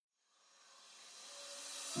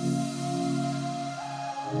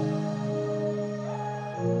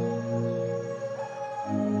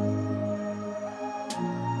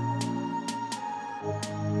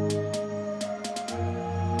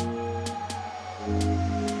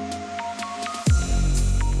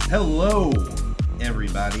Hello,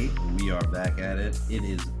 everybody. We are back at it. It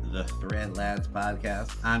is the Thread Lads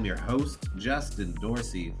podcast. I'm your host, Justin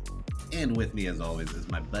Dorsey. And with me, as always, is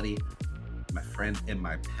my buddy, my friend, and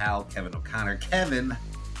my pal, Kevin O'Connor. Kevin,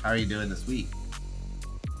 how are you doing this week?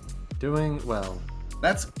 Doing well.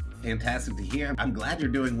 That's fantastic to hear. I'm glad you're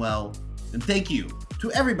doing well. And thank you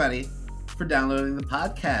to everybody for downloading the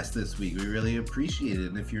podcast this week. We really appreciate it.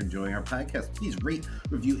 And if you're enjoying our podcast, please rate,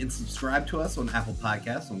 review, and subscribe to us on Apple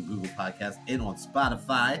Podcasts, on Google Podcasts, and on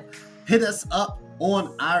Spotify. Hit us up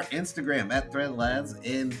on our Instagram at ThreadLads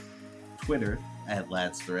and Twitter at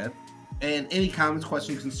LadsThread. And any comments,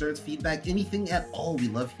 questions, concerns, feedback, anything at all, we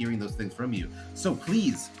love hearing those things from you. So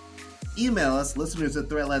please email us, listeners at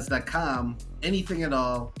threadlads.com, anything at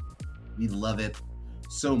all. We love it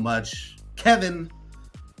so much. Kevin,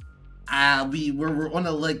 we're on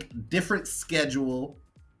a different schedule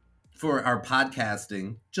for our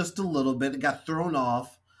podcasting, just a little bit. It got thrown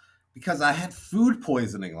off because I had food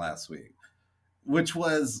poisoning last week, which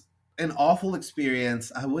was an awful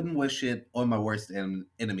experience. I wouldn't wish it on my worst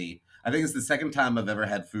enemy. I think it's the second time I've ever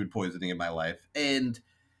had food poisoning in my life. And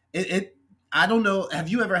I don't know. Have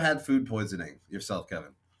you ever had food poisoning yourself,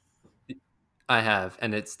 Kevin? I have,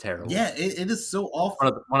 and it's terrible. Yeah, it is so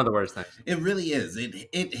awful. One of the worst things. It really is.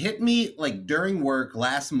 It hit me during work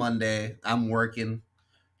last Monday. I'm working,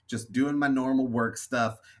 just doing my normal work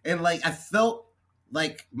stuff. And I felt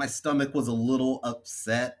like my stomach was a little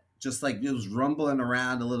upset. Just it was rumbling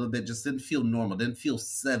around a little bit. Just didn't feel normal. Didn't feel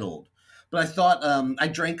settled. But I thought I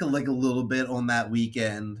drank a little bit on that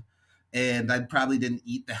weekend. And I probably didn't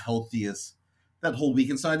eat the healthiest that whole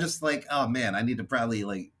weekend. So I just oh man, I need to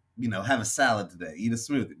probably have a salad today, eat a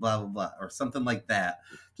smoothie, blah, blah, blah, or something like that,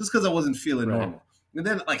 just because I wasn't feeling normal. And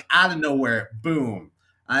then, out of nowhere, boom,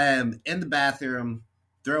 I am in the bathroom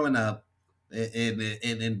throwing up, and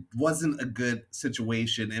it wasn't a good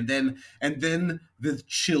situation. And then the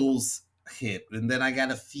chills hit, and then I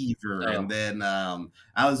got a fever, and then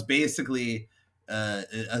I was basically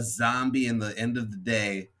a zombie in the end of the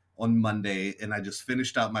day on Monday, and I just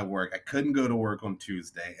finished out my work. I couldn't go to work on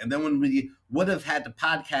Tuesday. And then when we would have had to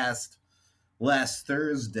podcast last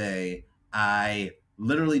Thursday, I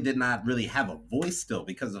literally did not really have a voice still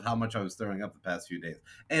because of how much I was throwing up the past few days.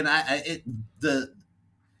 And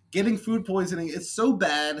getting food poisoning is so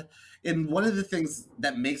bad. And one of the things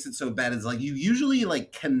that makes it so bad is you usually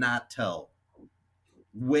cannot tell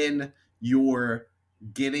when you're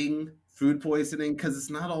getting food poisoning because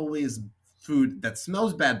it's not always food that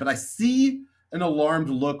smells bad, but I see an alarmed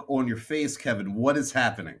look on your face, Kevin. What is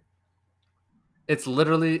happening? It's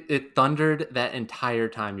literally, it thundered that entire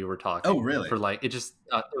time you were talking. Oh, really? For it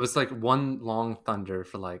was one long thunder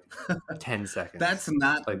for 10 seconds. That's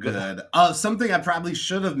not good. Something I probably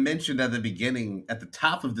should have mentioned at the beginning, at the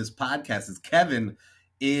top of this podcast, is Kevin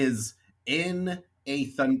is in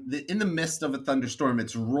the midst of a thunderstorm.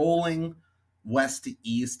 It's rolling west to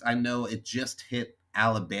east. I know it just hit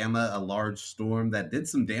Alabama, a large storm that did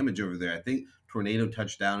some damage over there. I think tornado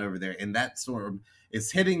touched down over there, and that storm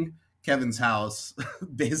is hitting Kevin's house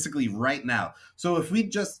basically right now. So if we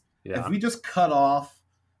just cut off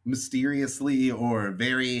mysteriously or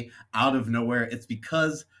very out of nowhere, it's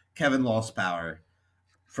because Kevin lost power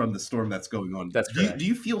from the storm that's going on. That's correct. Do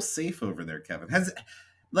you feel safe over there, Kevin?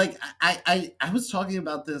 I was talking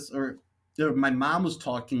about this, or my mom was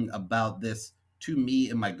talking about this to me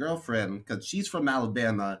and my girlfriend, because she's from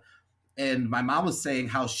Alabama, and my mom was saying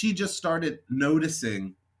how she just started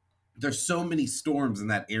noticing there's so many storms in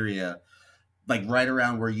that area, right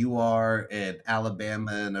around where you are at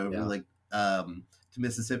Alabama and over to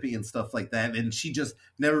Mississippi and stuff like that. And she just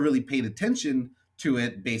never really paid attention to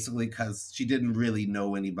it, basically because she didn't really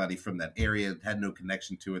know anybody from that area, had no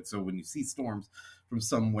connection to it. So when you see storms from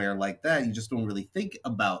somewhere like that, you just don't really think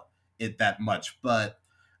about it that much. But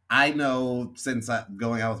I know, since I'm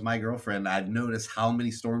going out with my girlfriend, I've noticed how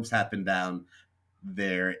many storms happen down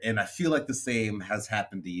there, and I feel like the same has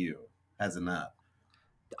happened to you, has it not?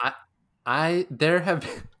 There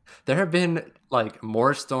have been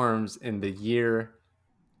more storms in the year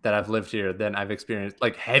that I've lived here than I've experienced,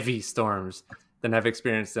 heavy storms than I've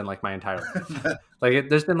experienced in my entire life.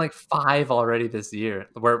 There's been 5 already this year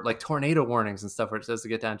where tornado warnings and stuff where it says to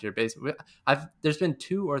get down to your basement. There's been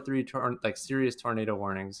 2 or 3 serious tornado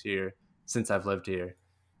warnings here since I've lived here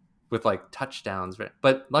with touchdowns.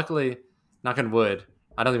 But luckily, knock on wood,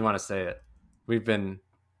 I don't even want to say it, we've been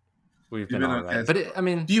all right. But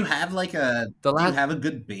do you have do you have a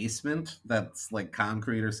good basement that's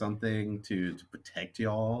concrete or something to protect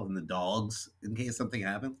y'all and the dogs in case something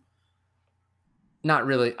happens? Not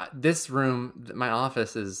really. This room, my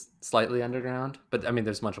office is slightly underground, but I mean,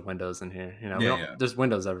 there's a bunch of windows in here. You know, we Yeah, don't. yeah. There's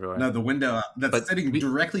windows everywhere. No, the window that's But sitting we,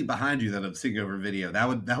 directly behind you that I'm seeing over video, that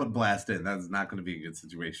would blast in. That's not going to be a good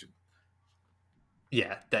situation.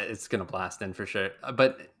 yeah, that it's gonna blast in for sure.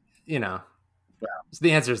 But you know, so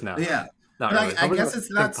the answer is no, Yeah. not But really. I But we're guess gonna it's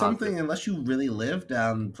think not positive. something unless you really live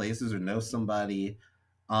down places or know somebody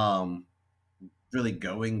um really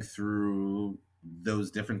going through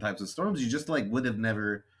those different types of storms, you just like would have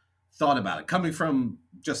never thought about it. Coming from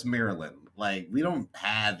just Maryland, like we don't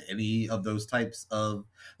have any of those types of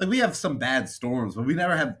like we have some bad storms, but we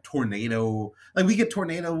never have tornado. Like we get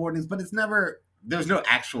tornado warnings, but it's never there's no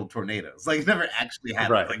actual tornadoes. Like it never actually happens.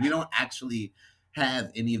 Right. Like we don't actually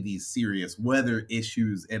have any of these serious weather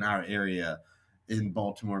issues in our area in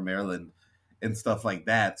Baltimore, Maryland, and stuff like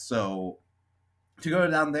that. So to go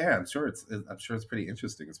down there, I'm sure it's pretty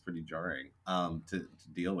interesting. It's pretty jarring to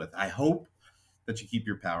deal with. I hope that you keep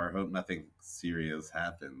your power. I hope nothing serious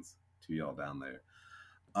happens to y'all down there.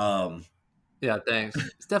 Um, Yeah. Thanks.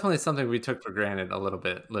 It's definitely something we took for granted a little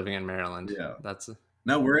bit living in Maryland. yeah. That's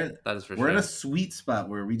No, that is for we're in a sure. sweet spot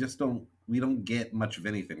where we don't get much of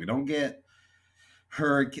anything. We don't get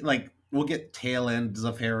hurricane like we'll get tail ends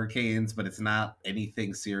of hurricanes, but it's not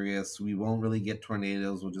anything serious. We won't really get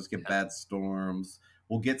tornadoes. We'll just get Yeah. bad storms.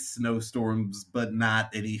 We'll get snowstorms, but not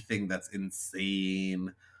anything that's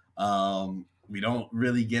insane. We don't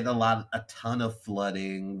really get a ton of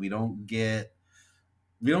flooding. We don't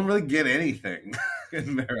really get anything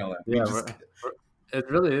in Maryland. We Yeah. just It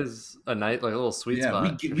really is a night like a little sweet yeah,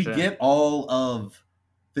 spot for we sure. get all of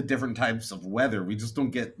the different types of weather. We just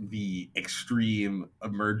don't get the extreme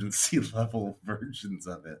emergency level versions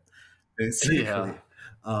of it, Yeah.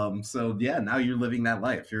 basically. So yeah, now you're living that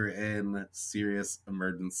life. You're in serious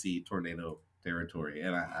emergency tornado territory,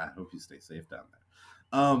 and I hope you stay safe down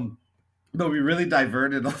there. No, we really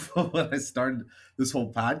diverted off of what I started this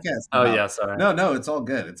whole podcast Oh about. yeah. Sorry. No, no, it's all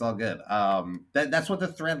good. It's all good. That's what the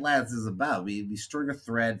Thread Lads is about. We string a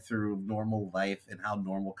thread through normal life and how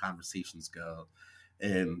normal conversations go,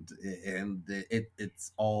 and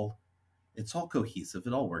it's all cohesive.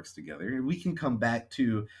 It all works together. We can come back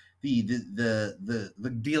to the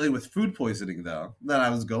dealing with food poisoning though that I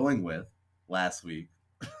was going with last week.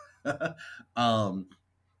 um,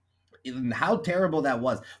 and how terrible that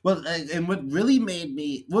was. Well, and what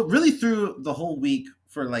really threw the whole week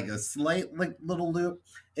for like a slight like little loop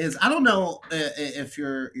is I don't know if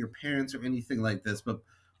your parents or anything like this, but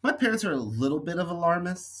my parents are a little bit of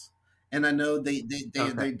alarmists, and I know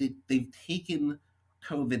Okay. they've taken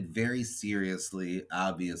COVID very seriously,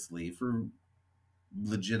 obviously for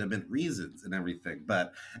legitimate reasons and everything.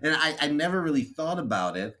 But and I never really thought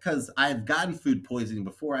about it because I've gotten food poisoning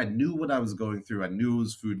before. I knew what I was going through. I knew it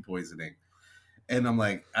was food poisoning, and I'm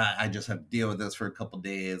like, I just have to deal with this for a couple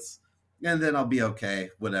days, and then I'll be okay.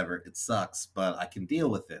 Whatever, it sucks, but I can deal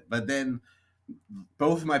with it. But then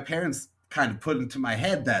both of my parents kind of put into my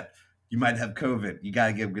head that you might have COVID. You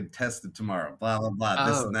got to get tested tomorrow. Blah blah blah.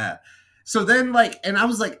 This and Oh that. So then, like, and I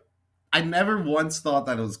was like, I never once thought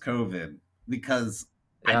that it was COVID because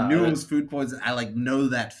I knew it yeah. was food poisoning. I like know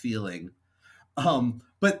that feeling.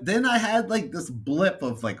 But then I had like this blip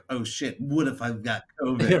of like, oh shit, what if I've got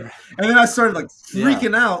COVID? Yeah. And then I started like Yeah.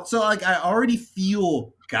 freaking out. So like I already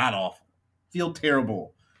feel god awful, feel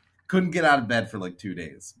terrible. Couldn't get out of bed for like 2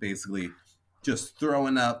 days, basically, just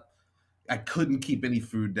throwing up. I couldn't keep any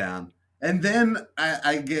food down. And then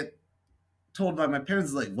I get told by my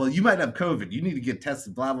parents like, well, you might have COVID. You need to get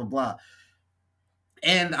tested, blah, blah, blah.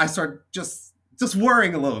 And I start just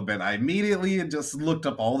worrying a little bit. I immediately just looked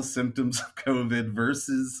up all the symptoms of COVID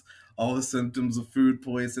versus all the symptoms of food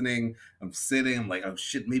poisoning. I'm sitting, I'm like, oh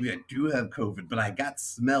shit, maybe I do have COVID, but I got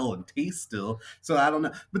smell and taste still, so I don't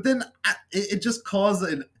know. But then it just caused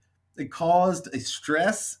a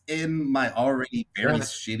stress in my already very Yeah.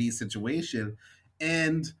 shitty situation,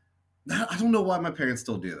 and I don't know why my parents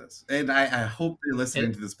still do this, and I hope they're listening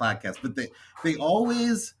It, to this podcast. But they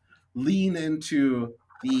always lean into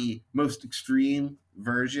the most extreme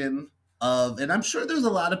version of, and I'm sure there's a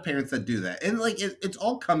lot of parents that do that, and like it's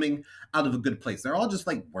all coming out of a good place. They're all just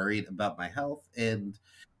like worried about my health and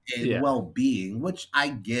yeah. well being, which I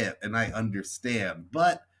get and I understand.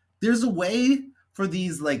 But there's a way for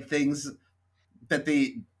these like things that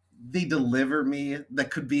they deliver me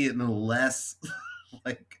that could be in a less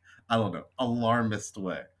like I don't know alarmist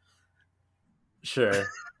way. Sure.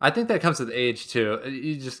 I think that comes with age too.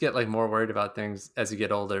 You just get like more worried about things as you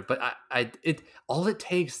get older. But it all it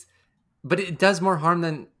takes, but it does more harm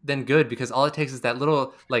than good because all it takes is that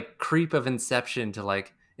little like creep of inception to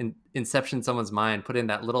like inception someone's mind, put in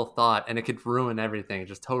that little thought, and it could ruin everything.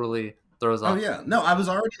 Just totally throws Oh off yeah, no, I was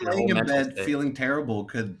already your laying whole in mental bed state. feeling terrible,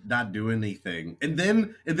 could not do anything, and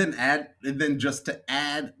then just to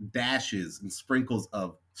add dashes and sprinkles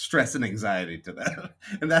of stress and anxiety to that,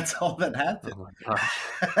 and that's all that happened. Oh my gosh.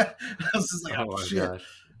 I was just like, oh Oh my shit, gosh.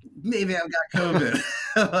 maybe I've got COVID.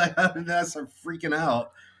 Like, and then I start freaking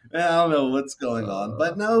out. And I don't know what's going on, Uh,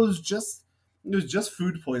 but no, it was just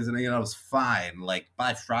food poisoning, and I was fine. Like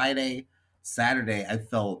by Friday, Saturday, I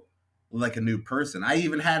felt like a new person. I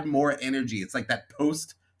even had more energy. It's like that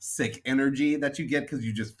post sick energy that you get because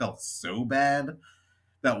you just felt so bad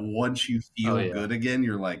that once you oh feel yeah. good again,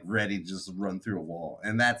 you're like ready to just run through a wall.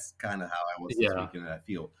 And that's kind of how I was this Yeah. weekend.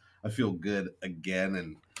 I feel good again,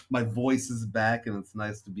 and my voice is back, and it's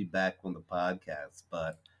nice to be back on the podcast.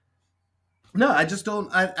 But no, I just don't.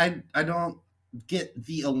 I don't get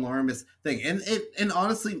the alarmist thing, and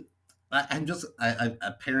honestly, I'm just. I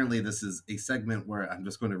apparently this is a segment where I'm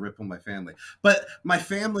just going to rip on my family, but my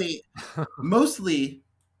family mostly,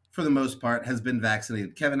 for the most part, has been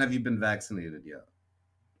vaccinated. Kevin, have you been vaccinated yet?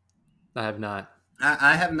 I have not.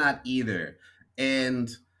 I have not either, and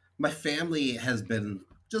my family has been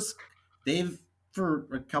just. They've for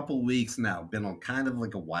a couple weeks now been on kind of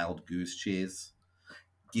like a wild goose chase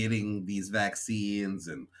getting these vaccines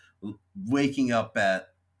and waking up at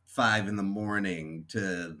 5 in the morning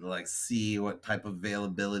to like see what type of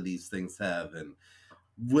availabilities things have and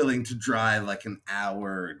willing to drive like an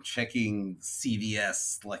hour and checking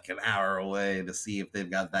CVS like an hour away to see if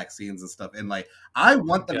they've got vaccines and stuff. And like, I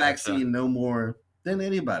want the Gotcha. vaccine no more than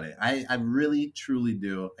anybody. I really, truly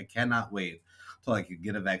do. I cannot wait till I could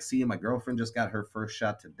get a vaccine. My girlfriend just got her first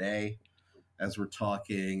shot today as we're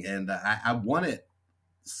talking, and I want it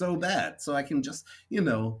so bad so I can just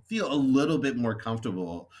feel a little bit more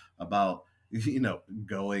comfortable about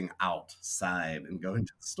going outside and going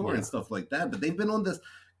to the store and Yeah. stuff like that. But they've been on this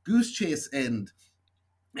goose chase, and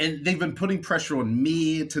they've been putting pressure on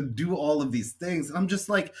me to do all of these things, and I'm just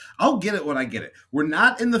like, I'll get it when I get it. We're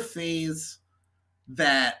not in the phase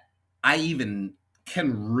that I even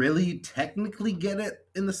can really technically get it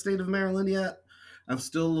in the state of Maryland yet. I'm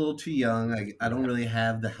still a little too young. I don't really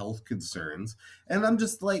have the health concerns. And I'm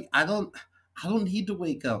just like, I don't need to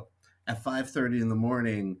wake up at 5:30 in the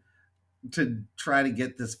morning to try to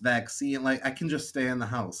get this vaccine. Like, I can just stay in the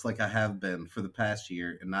house like I have been for the past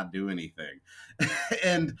year and not do anything.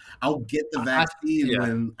 And I'll get the vaccine Yeah.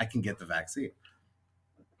 when I can get the vaccine.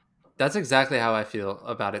 That's exactly how I feel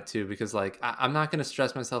about it too, because like I'm not gonna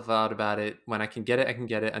stress myself out about it. When I can get it, I can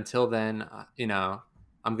get it. Until then,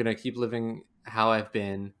 I'm gonna keep living how I've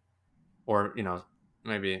been, or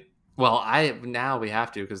maybe. Well, I now we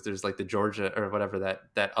have to because there's like the Georgia or whatever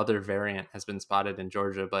that other variant has been spotted in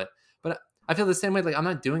Georgia, but I feel the same way. Like I'm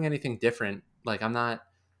not doing anything different. Like I'm not.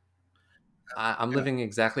 I'm Yeah. living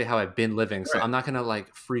exactly how I've been living, so Right. I'm not gonna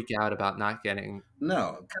like freak out about not getting.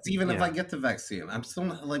 No, because even You if I know, get the vaccine, I'm still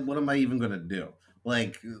not, like, what am I even going to do?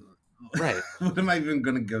 Like, right. what am I even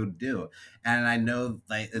going to go do? And I know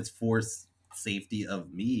like it's for safety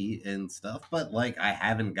of me and stuff, but like I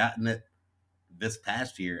haven't gotten it this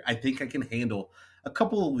past year. I think I can handle a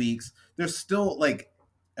couple of weeks. There's still like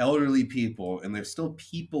elderly people, and there's still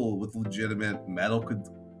people with legitimate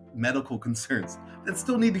medical concerns that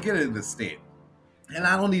still need to get it in this state. And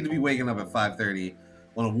I don't need to be waking up at 5:30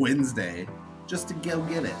 on a Wednesday just to go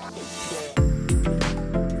get it.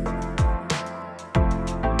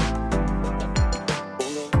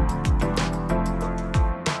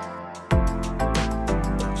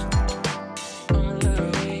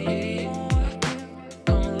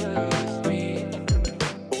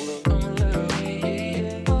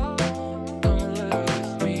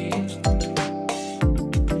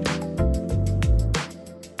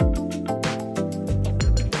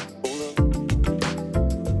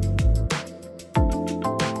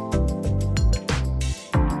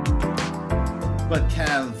 But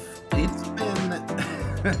Kev, it's been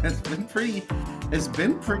it's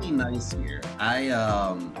been pretty nice here.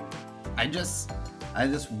 I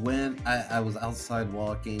just went. I was outside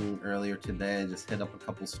walking earlier today. I just hit up a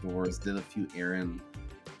couple stores, did a few errand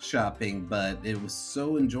shopping, but it was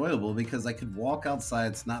so enjoyable because I could walk outside.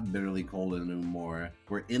 It's not bitterly cold anymore.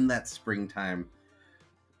 We're in that springtime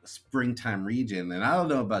region, and I don't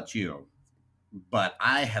know about you, but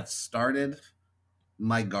I have started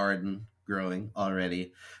my garden growing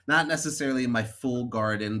already. Not necessarily my full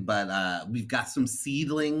garden, but we've got some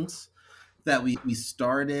seedlings that we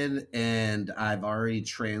started, and I've already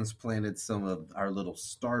transplanted some of our little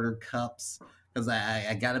starter cups because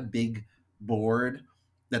I got a big board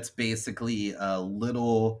that's basically a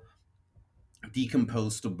little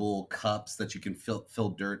decompostable cups that you can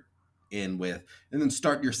fill dirt in with, and then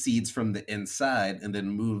start your seeds from the inside and then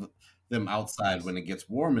move them outside when it gets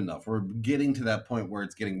warm enough. We're getting to that point where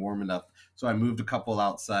it's getting warm enough. So I moved a couple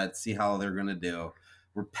outside, see how they're going to do.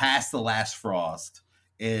 We're past the last frost,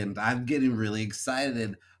 and I'm getting really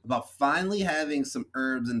excited about finally having some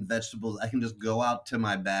herbs and vegetables I can just go out to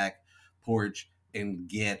my back porch and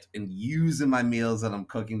get and use in my meals that I'm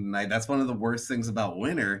cooking tonight. That's one of the worst things about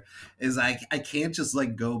winter is I can't just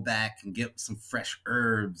like go back and get some fresh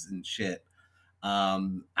herbs and shit.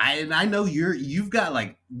 I know you've got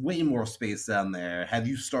like way more space down there. Have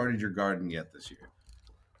you started your garden yet this year?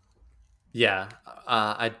 Yeah,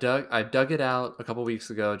 I dug it out a couple weeks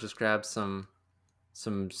ago. Just grabbed some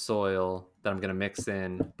soil that I'm gonna mix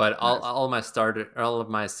in, but Nice. all of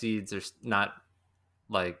my seeds are not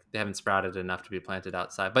like they haven't sprouted enough to be planted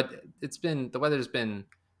outside. But the weather's been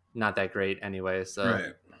not that great anyway, so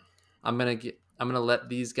Right. I'm gonna let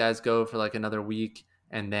these guys go for like another week,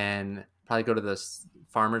 and then probably go to the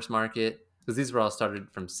farmers market because these were all started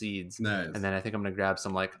from seeds, Nice. and then I think I'm gonna grab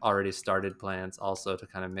some like already started plants also to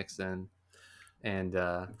kind of mix in, and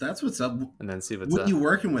That's what's up. and then see what's What up. are you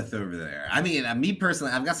working with over there? I mean, me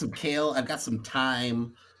personally, I've got some kale, I've got some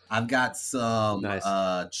thyme, I've got Nice.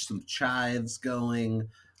 some chives going.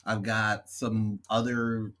 I've got some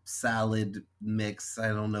other salad mix. I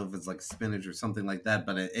don't know if it's like spinach or something like that,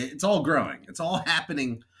 but it's all growing. It's all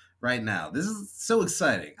happening right now. This is so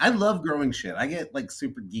exciting. I love growing shit. I get like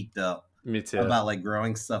super geeked up Me too. about like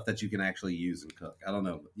growing stuff that you can actually use and cook. I don't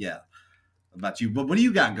know. Yeah, about you. But what do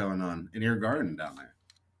you got going on in your garden down there?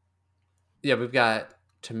 Yeah, we've got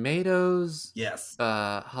tomatoes, Yes.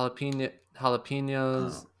 jalapenos,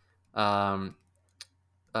 um,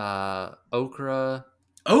 okra.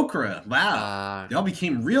 Okra. Wow. Y'all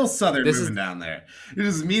became real southern moving down there. You're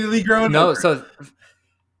just immediately growing no. okra. So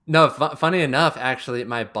no. Funny enough, actually,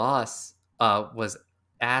 my boss was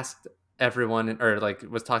asked everyone or like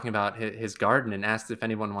was talking about his garden and asked if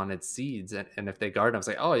anyone wanted seeds and if they garden. I was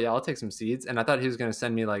like, oh yeah, I'll take some seeds. And I thought he was going to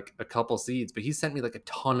send me like a couple seeds, but he sent me like a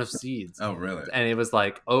ton of seeds. Oh really? And it was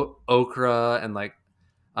like okra and like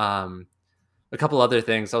a couple other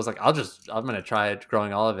things. So I was like, I'm gonna try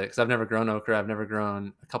growing all of it because I've never grown okra. I've never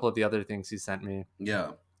grown a couple of the other things he sent me.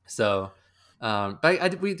 Yeah. So,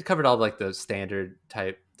 but we covered all like the standard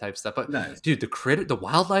type stuff. But nice. Dude, the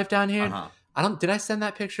wildlife down here. Did I send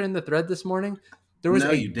that picture in the thread this morning? There was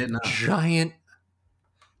you did not.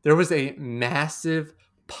 There was a massive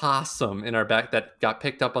possum in our back that got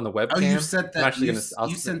picked up on the webcam. Oh, you sent that. You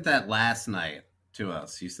sent that last night to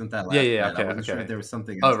us. You sent that last night. Okay, I wasn't sure if there was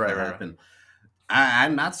something else that happened.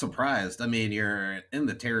 I'm not surprised. I mean, you're in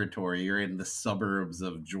the territory. You're in the suburbs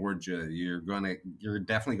of Georgia. You're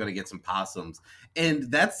definitely gonna get some possums,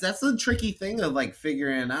 and that's the tricky thing of like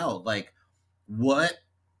figuring out like what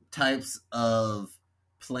types of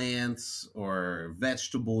plants or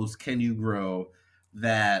vegetables can you grow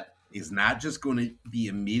that is not just going to be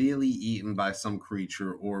immediately eaten by some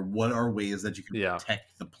creature, or what are ways that you can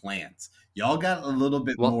protect the plants. Y'all got a little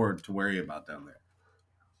bit more to worry about down there.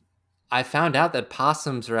 I found out that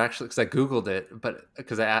possums are actually, because I Googled it, but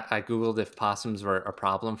because I Googled if possums were a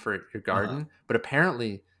problem for your garden, but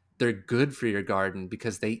apparently they're good for your garden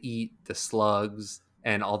because they eat the slugs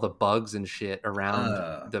and all the bugs and shit around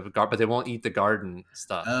the garden, but they won't eat the garden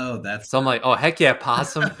stuff. Oh, so I'm like, oh heck yeah,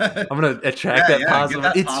 possum! I'm gonna attract that possum.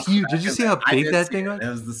 It's huge. Did you see how big that thing was? It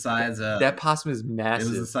was the size of that possum is massive.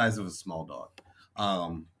 It was the size of a small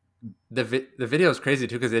dog. The video is crazy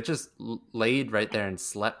too because it just laid right there and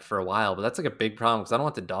slept for a while, but that's like a big problem because I don't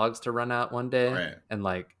want the dogs to run out one day and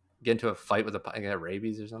like get into a fight with get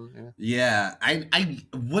rabies or something. Yeah, I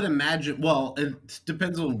would imagine. Well, it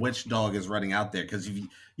depends on which dog is running out there because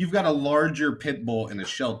you've got a larger pit bull and a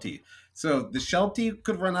Sheltie, so the Sheltie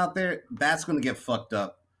could run out there. That's going to get fucked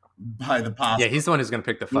up by the possum. Yeah, he's the one who's going to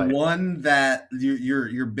pick the fight. The one that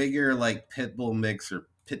your bigger like pit bull mix or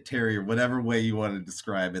pit terrier, whatever way you want to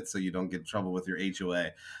describe it, so you don't get in trouble with your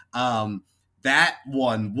HOA. That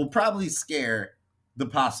one will probably scare the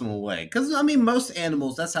possum away because I mean most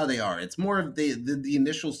animals that's how they are. It's more of the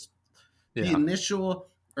initial the initial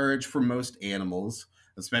urge for most animals,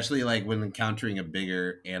 especially like when encountering a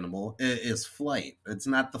bigger animal, is flight. It's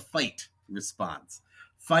not the fight response.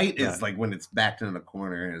 Fight is like when it's backed in a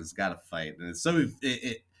corner and it's got to fight, and so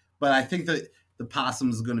but I think that the possum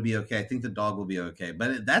is going to be okay. I think the dog will be okay.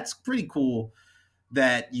 But that's pretty cool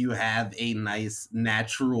that you have a nice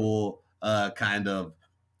natural kind of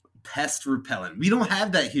pest repellent. We don't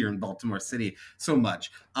have that here in Baltimore City so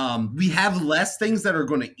much. We have less things that are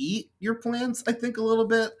going to eat your plants, I think, a little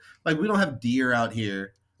bit. Like we don't have deer out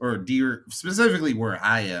here, or deer specifically where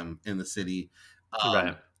I am in the city.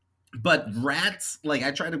 But rats, like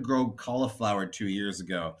I tried to grow cauliflower 2 years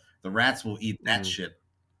ago. The rats will eat that shit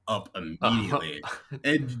up Oh, immediately.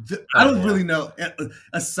 And I oh don't yeah. really know,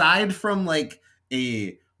 aside from like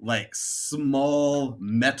a like small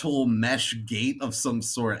metal mesh gate of some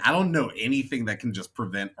sort, I don't know anything that can just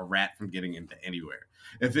prevent a rat from getting into anywhere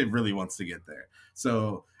if it really wants to get there.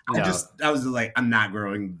 So No. I was just like, I'm not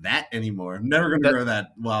growing that anymore. I'm never going to That grow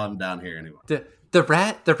that while I'm down here anymore. the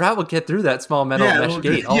rat will get through that small metal Yeah, mesh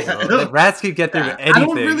gate yeah, also. Rats can get through yeah. I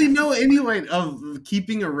don't anything. really know any way of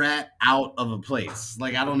keeping a rat out of a place.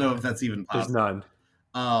 Like, I don't know if that's even There's possible.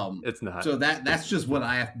 none. It's not. So that's just what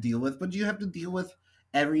I have to deal with. But you have to deal with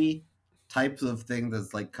every type of thing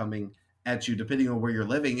that's like coming at you, depending on where you're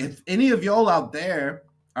living. If any of y'all out there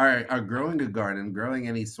are growing a garden, growing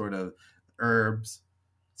any sort of herbs,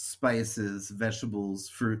 spices, vegetables,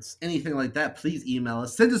 fruits, anything like that, please email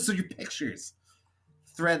us. Send us your pictures.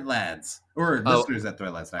 Threadlads or Oh, listeners at I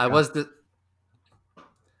threadlads.com. was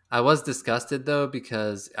I was disgusted though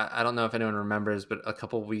because I don't know if anyone remembers, but a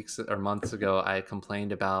couple weeks or months ago, I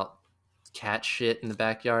complained about cat shit in the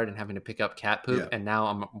backyard and having to pick up cat poop, Yeah. and now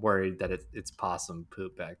I'm worried that it's possum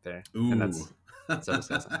poop back there, and Ooh. that's so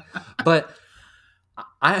disgusting. But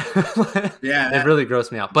I, Yeah, it really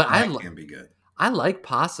grossed me out. But that can be good. I like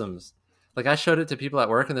possums. Like I showed it to people at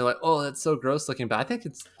work, and they're like, "Oh, that's so gross looking." But I think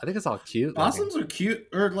it's all cute. Possums are cute,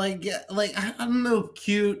 or like, yeah, like I don't know,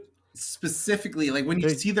 cute specifically. Like when you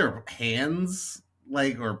They're, see their hands,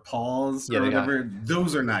 like or paws yeah, or they got. whatever,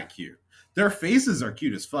 those are not cute. Their faces are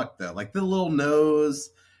cute as fuck though. Like the little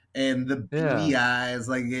nose and the Yeah, beady eyes.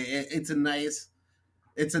 Like it's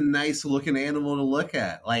a nice looking animal to look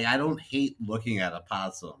at. Like I don't hate looking at a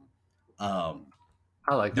possum. Um,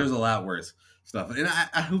 I like there's them. a lot worse stuff, and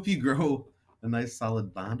I hope you grow a nice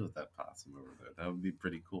solid bond with that possum over there. That would be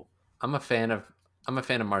pretty cool. I'm a fan of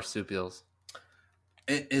marsupials.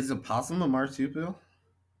 Is a possum a marsupial?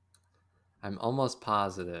 I'm almost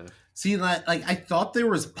positive. See, like I thought there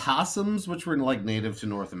was possums, which were like native to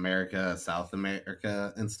North America, South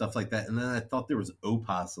America, and stuff like that, and then I thought there was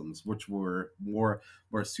opossums, which were more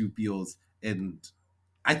marsupials, and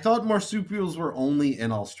I thought marsupials were only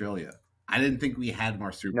in Australia. I didn't think we had No,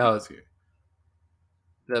 marsupials here.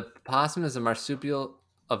 the possum is a marsupial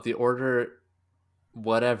of the order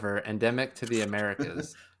whatever, endemic to the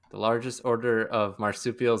Americas, the largest order of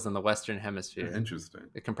marsupials in the Western Hemisphere. Interesting.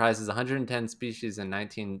 It comprises 110 species and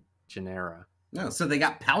 19 genera. No, so they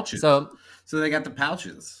got pouches. So they got the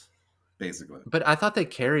pouches, basically. but I thought they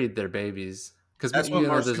carried their babies because That's what there's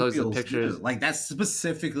always the marsupials pictures. do. Like that's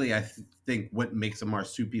specifically, I think, what makes a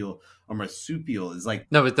marsupial is like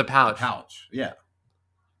No, it's the pouch. pouch. Yeah.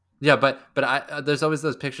 Yeah, but I there's always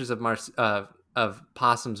those pictures of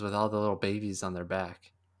possums with all the little babies on their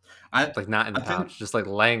back, I like not in the I think pouch, just like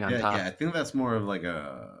laying on top. yeah, I think that's more of like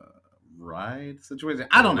a ride situation. Like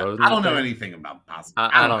I a don't know. rodent I don't know thing? anything about possums.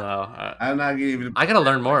 I don't know. I'm not even. I gotta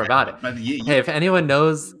learn more about it. But Hey, if anyone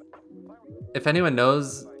knows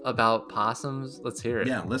about possums, let's hear it.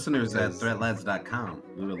 yeah, listeners at Because- threadlads.com.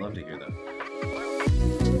 We would love to hear that.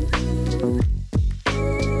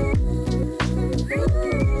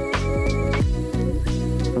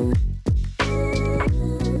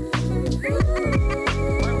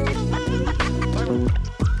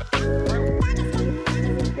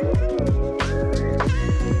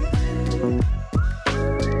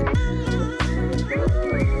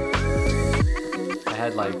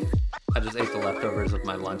 I just ate the leftovers of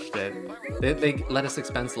my lunch today. They let us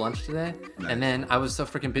expense lunch today, Nice. and then I was so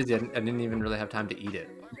freaking busy I didn't even really have time to eat it.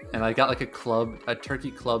 And I got like a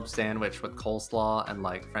turkey club sandwich with coleslaw and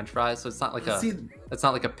like French fries. So it's not like See, it's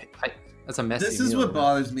a messy. this is meal, what man.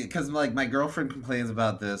 bothers me because like my girlfriend complains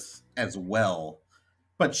about this as well,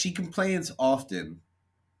 but she complains often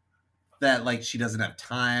that like she doesn't have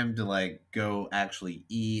time to like go actually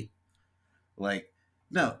eat. Like,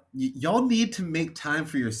 no, y'all need to make time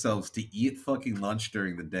for yourselves to eat fucking lunch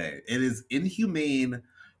during the day. It is inhumane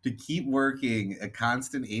to keep working a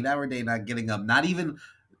constant 8-hour day, not getting up, not even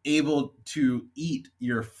able to eat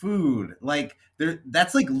your food. Like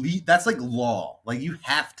that's like law. Like you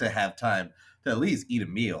have to have time to at least eat a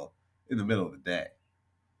meal in the middle of the day.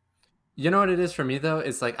 You know what it is for me though?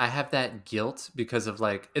 It's like I have that guilt because of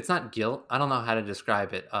like it's not guilt. I don't know how to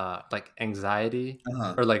describe it. Like anxiety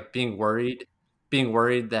Uh-huh. or like being worried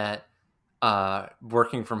that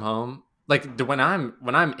working from home. Like when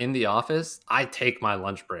I'm in the office, I take my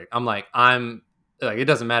lunch break. I'm like it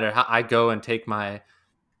doesn't matter how I go and take my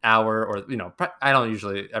hour or I don't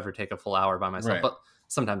usually ever take a full hour by myself, Right. but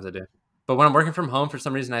sometimes I do. But when I'm working from home, for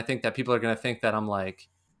some reason, I think that people are going to think that I'm like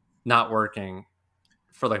not working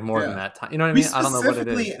for like more than Yeah. that time. You know what I We mean? I don't know what it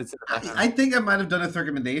is. I think I might have done a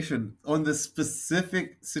recommendation on this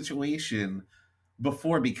specific situation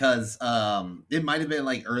before because it might have been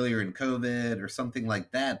like earlier in COVID or something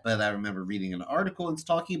like that. But I remember reading an article and it's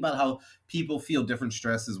talking about how people feel different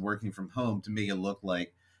stresses working from home to make it look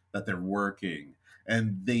like that they're working,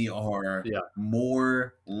 and they are Yeah.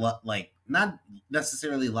 more like not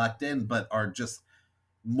necessarily locked in, but are just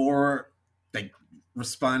more like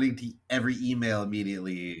responding to every email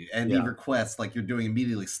immediately, any Yeah. requests like you're doing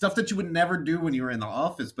immediately, stuff that you would never do when you were in the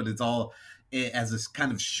office, but it's all as this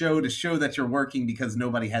kind of show to show that you're working because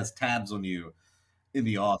nobody has tabs on you in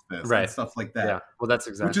the office and Right. stuff like that. Yeah. Well, that's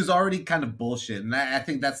Which exactly. is already kind of bullshit. And I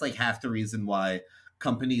think that's like half the reason why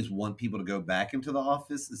companies want people to go back into the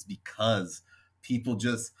office is because people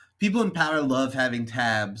in power love having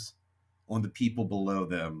tabs on the people below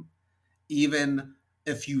them. Even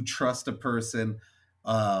if you trust a person,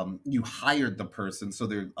 you hired the person, so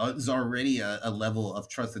there is already a level of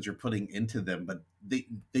trust that you're putting into them, but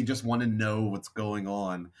they just want to know what's going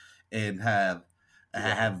on and have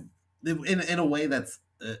in a way that's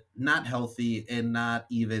not healthy and not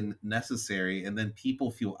even necessary, and then people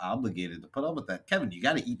feel obligated to put up with that. Kevin, you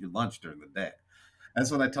got to eat your lunch during the day. That's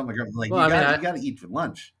what I tell my girlfriend. Like, Well, I you got to eat your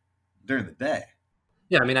lunch during the day.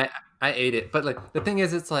 yeah, I mean, I ate it, but like the thing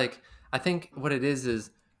is, it's like I think what it is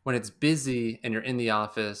when it's busy and you're in the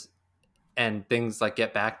office and things like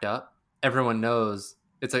get backed up, everyone knows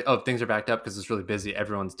it's like, oh, things are backed up because it's really busy.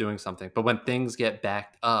 Everyone's doing something. But when things get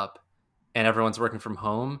backed up and everyone's working from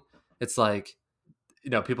home, it's like,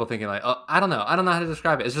 people thinking like, oh, I don't know how to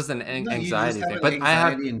describe it. It's just an No, you just anxiety have thing. an But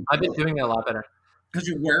anxiety and I've been guilt doing it a lot better. because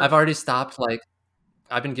you work. I've already stopped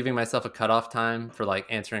I've been giving myself a cutoff time for like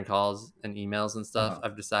answering calls and emails and stuff.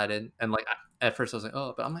 I've decided, and like at first I was like,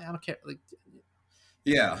 oh, but I'm like, I don't care. Like,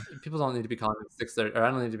 Yeah, people don't need to be calling at 6:30, or I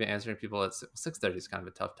don't need to be answering people at 6:30 is kind of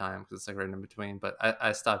a tough time because it's like right in between. But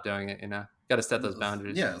I stopped doing it. Got to set those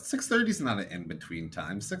boundaries. Yeah, 6:30 is not an in between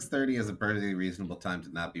time. 6:30 is a perfectly reasonable time to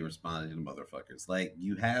not be responding to motherfuckers. Like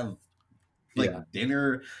you have like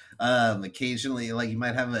dinner, occasionally, like you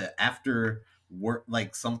might have an after work,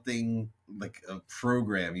 like something like a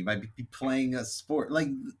program. You might be playing a sport. Like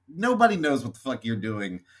nobody knows what the fuck you're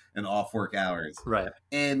doing in off work hours, Right.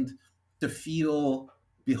 and to feel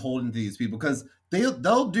beholden to these people because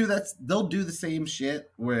they'll do that. They'll do the same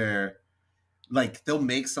shit where like they'll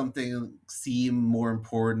make something seem more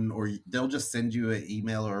important, or they'll just send you an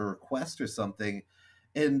email or a request or something,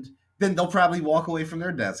 and then they'll probably walk away from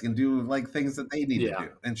their desk and do like things that they need to do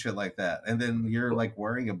and shit like that, and then you're like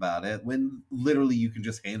worrying about it when literally you can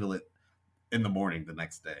just handle it in the morning the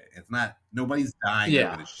next day. It's not, nobody's dying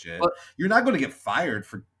over this shit. Well, you're not going to get fired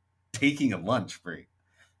for taking a lunch break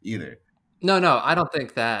either. No, I don't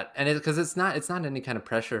think that. And because it's not any kind of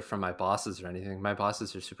pressure from my bosses or anything. My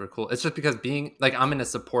bosses are super cool. It's just because being like, I'm in a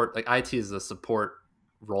support, like IT is a support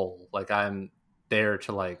role. Like I'm there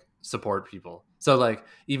to like support people. So like,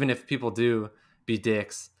 even if people do be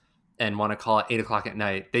dicks and want to call at 8:00 at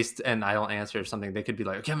night, and I don't answer or something, they could be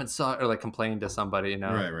like, Kevin sucks, or like complain to somebody,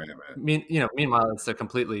 Right. Meanwhile, it's a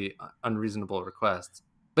completely unreasonable request.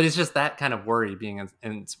 But it's just that kind of worry being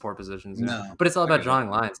in support positions. No, but it's all about drawing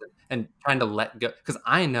lines and trying to let go. Because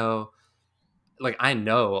I know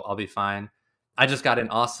I'll be fine. I just got an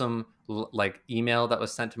awesome like email that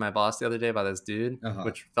was sent to my boss the other day by this dude,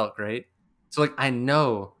 which felt great. So like I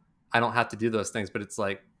know I don't have to do those things, but it's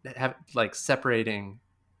like separating.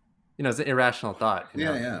 It's an irrational thought.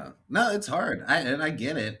 Yeah. No, it's hard. I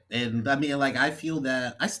get it, and I mean, like I feel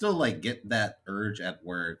that I still like get that urge at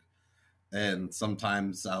work. And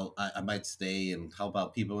sometimes I might stay and help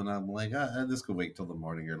out people, and I'm like, this could wait till the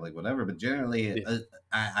morning or like whatever. But generally,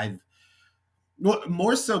 I've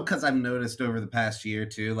more so because I've noticed over the past year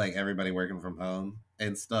too, like everybody working from home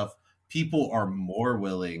and stuff, people are more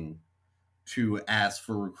willing to ask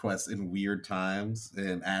for requests in weird times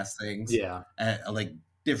and ask things at like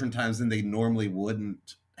different times than they normally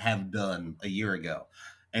wouldn't have done a year ago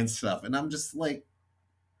and stuff. And I'm just like,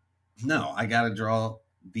 no, I gotta draw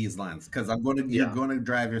these lines because you're going to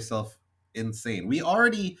drive yourself insane. We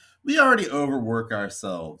already overwork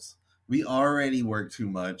ourselves. We already work too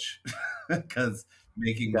much because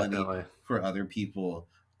making money for other people.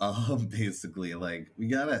 Basically, like we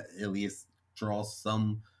gotta at least draw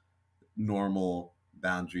some normal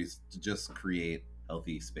boundaries to just create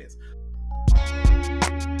healthy space.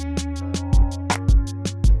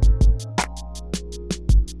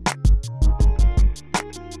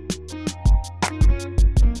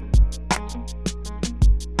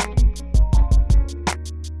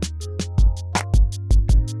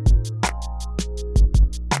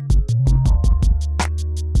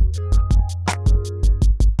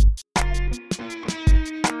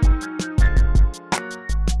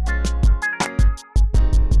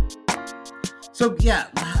 So yeah,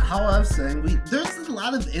 how I was saying, there's a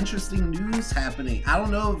lot of interesting news happening. I don't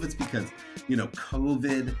know if it's because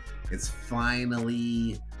COVID is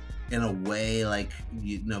finally, in a way, like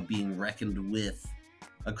being reckoned with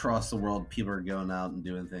across the world. People are going out and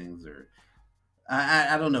doing things, or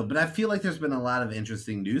I don't know, but I feel like there's been a lot of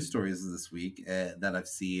interesting news stories this week that I've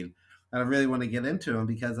seen, and I really want to get into them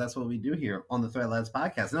because that's what we do here on the Threat Labs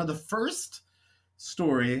podcast. Now, the first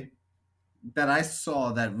story that I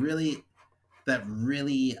saw that really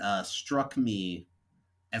struck me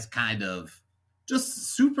as kind of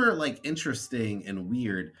just super like interesting and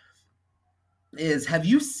weird is, have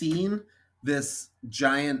you seen this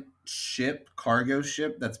giant cargo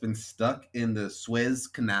ship that's been stuck in the Suez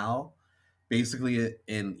Canal, basically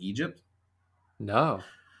in Egypt? No.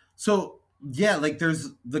 So yeah, like there's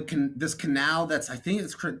this canal that's, I think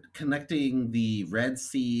it's connecting the Red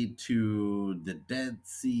Sea to the Dead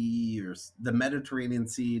Sea, or the Mediterranean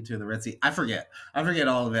Sea to the Red Sea. I forget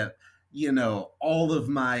all of it. All of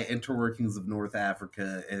my interworkings of North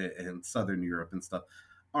Africa and Southern Europe and stuff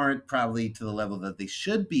aren't probably to the level that they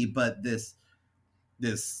should be, but this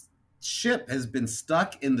ship has been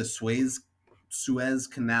stuck in the Suez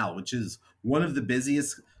Canal, which is one of the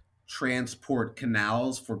busiest transport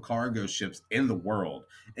canals for cargo ships in the world.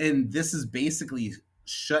 And this is basically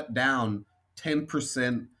shut down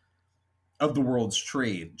 10% of the world's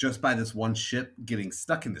trade just by this one ship getting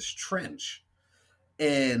stuck in this trench.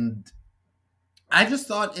 And I just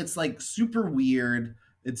thought it's like super weird.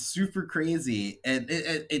 It's super crazy.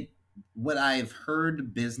 And what I've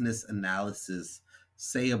heard business analysis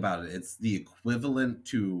say about it, it's the equivalent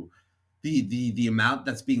to the amount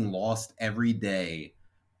that's being lost every day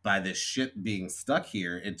by this ship being stuck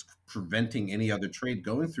here. It's preventing any other trade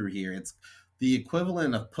going through here. It's the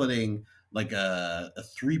equivalent of putting like a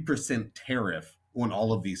 3% tariff on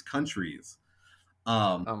all of these countries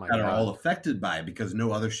Oh my that are all God. affected by it, because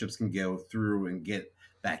no other ships can go through and get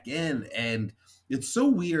back in. And it's so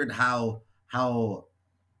weird how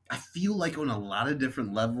I feel like on a lot of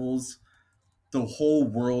different levels, the whole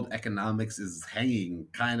world economics is hanging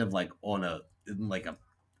kind of like on a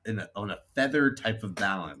feather type of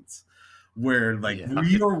balance, where like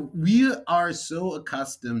Yeah. we are so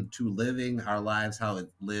accustomed to living our lives how it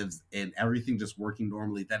lives and everything just working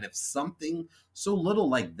normally, that if something so little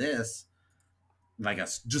like this, like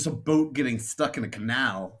just a boat getting stuck in a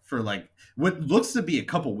canal for like what looks to be a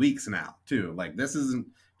couple weeks now too, like this isn't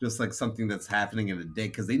just like something that's happening in a day,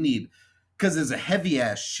 because it's a heavy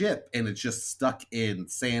ass ship and it's just stuck in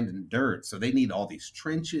sand and dirt, so they need all these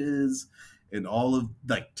trenches and all of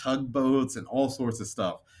like tugboats and all sorts of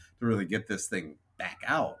stuff to really get this thing back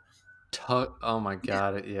out. Oh my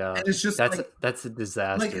Yeah. God. Yeah. And it's just That's a like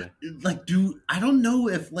disaster. dude, I don't know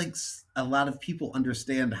if like a lot of people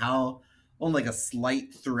understand how, on like a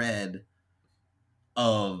slight thread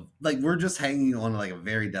of like, we're just hanging on like a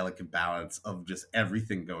very delicate balance of just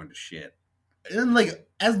everything going to shit. And like,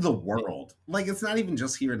 as the world, like it's not even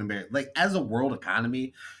just here in America, like as a world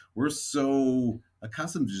economy, we're so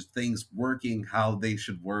accustomed to just things working how they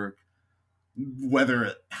should work,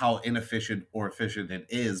 whether how inefficient or efficient it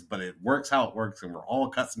is, but it works how it works and we're all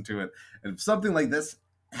accustomed to it. And if something like this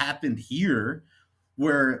happened here,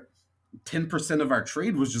 where 10% of our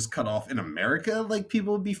trade was just cut off in America, like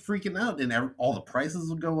people would be freaking out and all the prices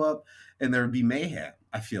would go up and there would be mayhem,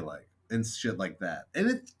 I feel like, and shit like that.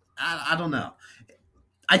 And I don't know.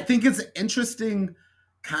 I think it's an interesting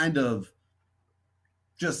kind of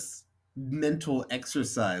just mental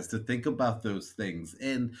exercise to think about those things.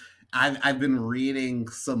 And I've been reading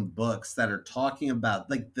some books that are talking about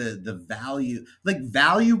like the value, like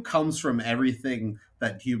value comes from everything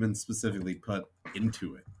that humans specifically put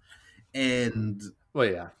into it. And Well,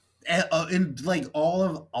 yeah. and like all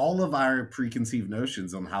of our preconceived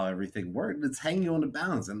notions on how everything worked, it's hanging on a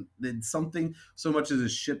balance, and it's something so much as a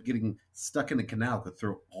ship getting stuck in a canal could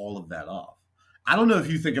throw all of that off. I don't know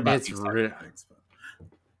if you think about It's these type real. of things, but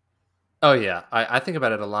Oh yeah, I think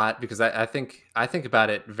about it a lot because I think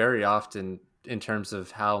about it very often in terms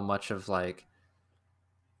of how much of like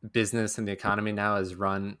business and the economy now is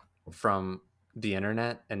run from the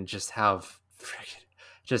internet, and just how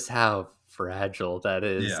fragile that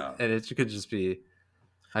is, yeah. and it could just be.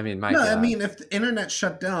 I mean, my No, I God. mean, if the internet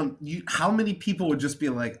shut down, how many people would just be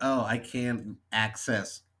like, "Oh, I can't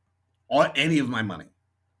access any of my money,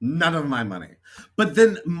 none of my money." But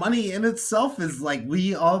then money in itself is like,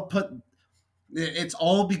 we all put, it's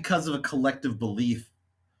all because of a collective belief,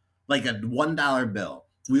 like a $1 bill.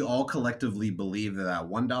 We all collectively believe that that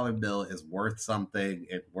 $1 bill is worth something,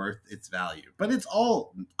 it worth its value, but it's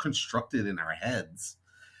all constructed in our heads.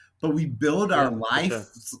 But we build our Yeah, for life,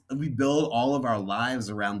 sure. we build all of our lives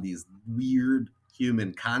around these weird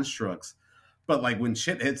human constructs. But like when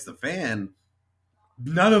shit hits the fan,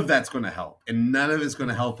 none of that's going to help, and none of it's going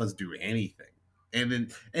to help us do anything.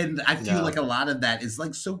 And I feel like No. a lot of that is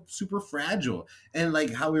like so super fragile. And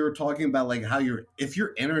like how we were talking about like how if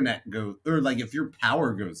your internet goes, or like if your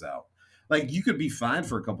power goes out, like you could be fine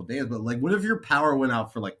for a couple days, but like what if your power went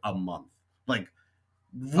out for like a month? Like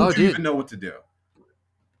Oh, would you even dude. know what to do?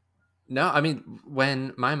 No, I mean,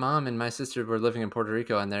 when my mom and my sister were living in Puerto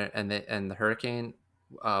Rico, and the hurricane,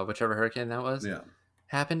 whichever hurricane that was, Yeah.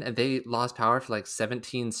 happened, and they lost power for like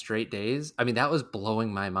 17 straight days. I mean, that was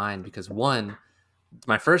blowing my mind because one,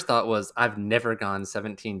 my first thought was I've never gone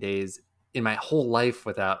 17 days in my whole life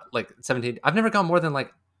without like 17. I've never gone more than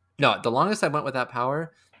like, no, the longest I went without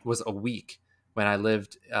power was a week when I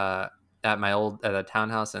lived at a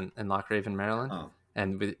townhouse in Loch Raven, Maryland. Oh.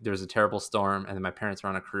 And there was a terrible storm, and then my parents were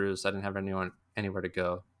on a cruise, so I didn't have anywhere to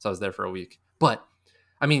go. So I was there for a week. But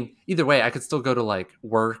I mean, either way, I could still go to like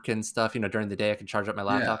work and stuff. During the day, I could charge up my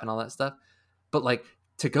Yeah. laptop and all that stuff. But like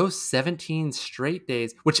to go 17 straight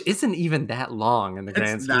days, which isn't even that long in the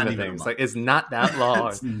grand It's scheme not of even a things, month. like it's not that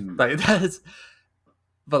long. It's- Like that is,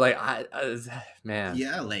 but like man,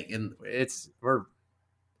 yeah, like and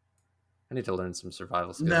I need to learn some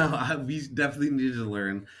survival skills. no, we definitely need to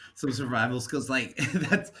learn some survival skills. Like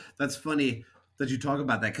that's funny that you talk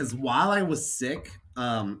about that because while I was sick,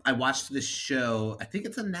 I watched this show. I think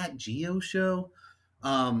it's a Nat Geo show.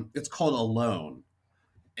 It's called Alone,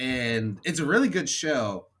 and it's a really good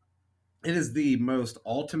show. It is the most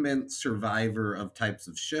ultimate survivor of types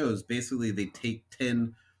of shows. Basically, they take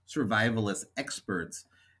 10 survivalist experts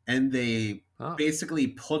and they Oh, basically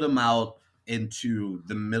put them out into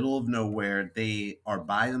the middle of nowhere. They are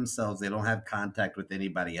by themselves, they don't have contact with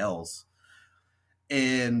anybody else.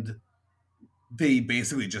 And they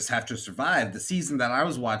basically just have to survive. The season that I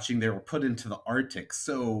was watching, they were put into the Arctic.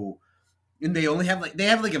 So, and they only have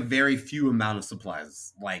like a very few amount of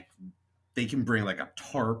supplies. Like they can bring like a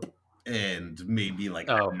tarp and maybe like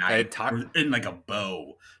a knife and like a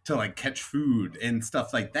bow to like catch food and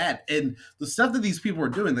stuff like that. And the stuff that these people are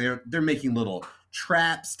doing, they're making little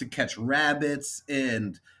traps to catch rabbits.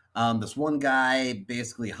 And this one guy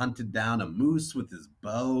basically hunted down a moose with his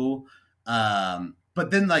bow. But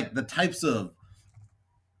then like the types of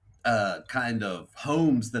kind of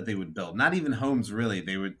homes that they would build, not even homes really,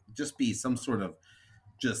 they would just be some sort of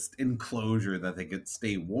just enclosure that they could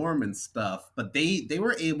stay warm and stuff. But they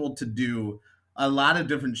were able to do a lot of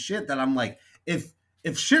different shit that I'm like, if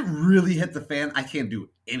shit really hit the fan, I can't do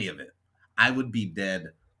any of it. I would be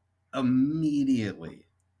dead immediately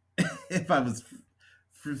if I was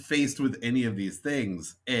faced with any of these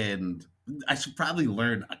things. And I should probably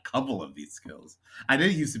learn a couple of these skills. I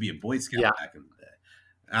did used to be a Boy Scout back in the day.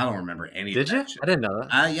 I don't remember any did of that you? shit. I didn't know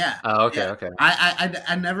that. Yeah. Oh, okay, Yeah. okay.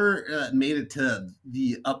 I never made it to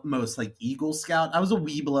the utmost like Eagle Scout. I was a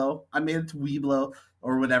Weeblo. I made it to Weeblo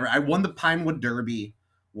or whatever. I won the Pinewood Derby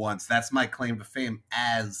once. That's my claim to fame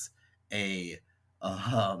as a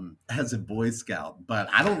Boy Scout. But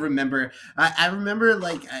I don't remember. I remember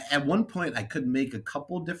like at one point I could make a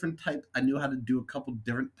couple different types. I knew how to do a couple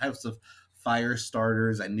different types of fire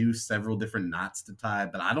starters. I knew several different knots to tie,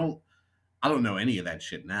 but I don't know any of that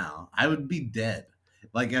shit now. I would be dead.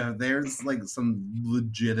 Like if there's like some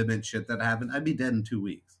legitimate shit that happened, I'd be dead in 2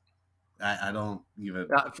 weeks. I don't even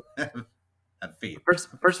have faith.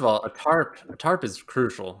 First of all, a tarp is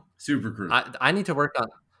crucial. Super crucial. I need to work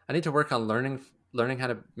on learning how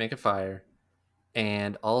to make a fire,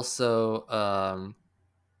 and also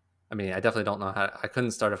I mean, I definitely don't know how. I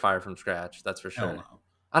couldn't start a fire from scratch. That's for sure. No.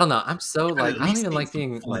 I don't know. I'm so like I don't even like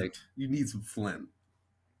being flint. like. You need some flint.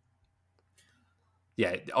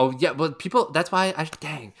 Yeah. Oh, yeah. But people. That's why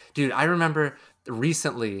Dang, dude. I remember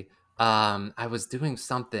recently. I was doing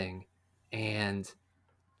something, and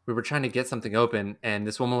we were trying to get something open, and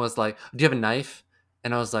this woman was like, "Do you have a knife?"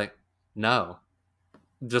 And I was like, "No."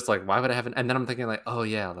 Just like, why would I have an? And then I'm thinking like, oh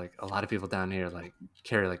yeah, like a lot of people down here like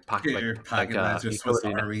carry like pocket knives or Swiss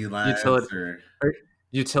Army knives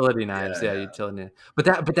utility knives. Yeah, utility knives.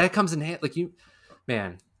 But that comes in hand. Like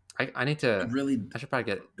man, I need to. I should probably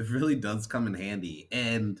get. It really does come in handy,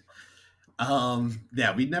 and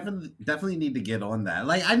yeah, we definitely need to get on that.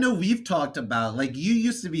 Like I know we've talked about like you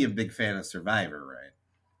used to be a big fan of Survivor, right?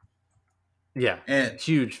 Yeah,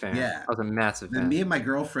 huge fan. Yeah, I was a massive fan. And me and my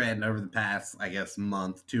girlfriend over the past, I guess, 2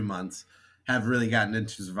 months have really gotten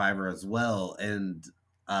into Survivor as well, and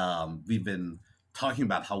we've been talking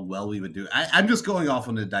about how well we would do. I'm just going off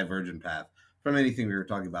on a divergent path from anything we were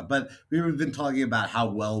talking about, but we've been talking about how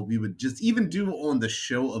well we would just even do on the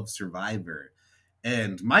show of Survivor,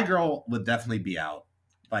 and my girl would definitely be out,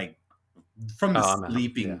 like from the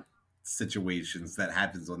sleeping situations that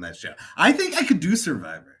happens on that show. I think I could do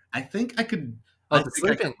Survivor. I think I could. I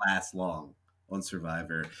think I could last long on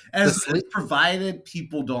Survivor, as provided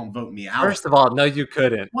people don't vote me out. First of all, no, you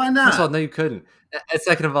couldn't. Why not? First of all, no, you couldn't. And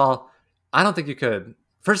second of all, I don't think you could.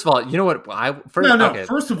 First of all, you know what? Okay.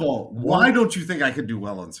 First of all, why don't you think I could do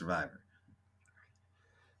well on Survivor?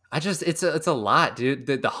 It's a lot, dude.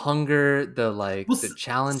 The hunger, the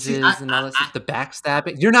challenges and all this, the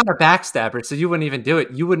backstabbing. You're not a backstabber, so you wouldn't even do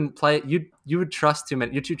it. You wouldn't play it. You would trust too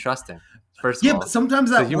many. You're too trusting. First of all, but sometimes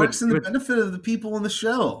that works in the benefit of the people in the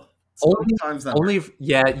show.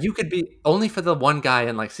 You could be only for the one guy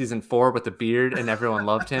in like season 4 with the beard and everyone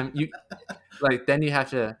loved him. You then you have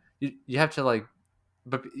to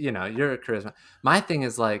but you're a charisma. My thing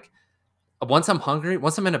is like, once I'm hungry,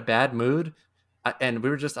 once I'm in a bad mood, I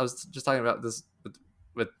was just talking about this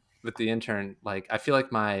with the intern. Like, I feel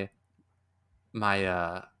like my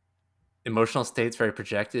emotional state's very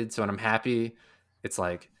projected. So when I'm happy, it's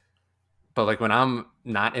like, but like when I'm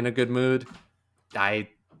not in a good mood,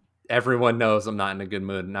 everyone knows I'm not in a good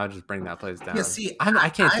mood, and I'll just bring that place down. Yeah, see, I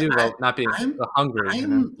can't do well not being hungry.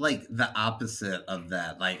 I'm like the opposite of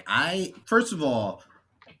that. Like, first of all,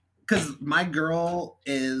 because my girl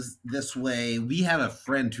is this way. We have a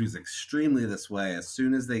friend who's extremely this way. As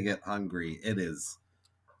soon as they get hungry,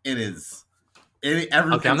 everything's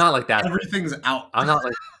okay, I'm not like that. Everything's out. I'm not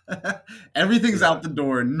like everything's out the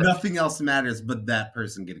door. Nothing else matters but that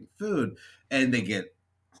person getting food, and they get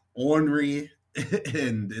ornery,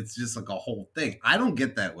 and it's just like a whole thing. I don't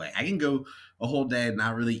get that way. I can go a whole day and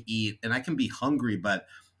not really eat, and I can be hungry, but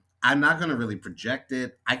I'm not going to really project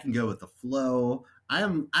it. I can go with the flow.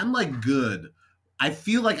 I'm like good. I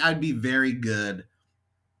feel like I'd be very good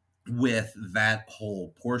with that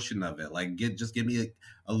whole portion of it. Like, just give me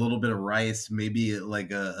a little bit of rice, maybe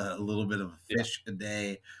like a little bit of fish a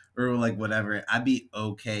day, or like whatever. I'd be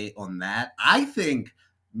okay on that. I think,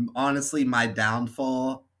 honestly, my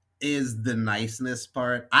downfall is the niceness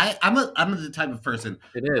part. I'm the type of person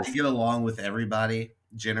I get along with everybody.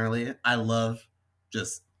 Generally, I love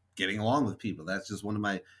just getting along with people. That's just one of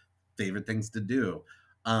my favorite things to do.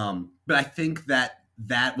 But I think that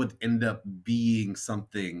would end up being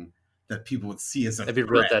something that people would see as a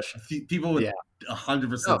threat. People would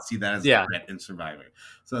 100% see that as a threat in Survivor.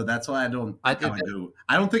 So that's why I don't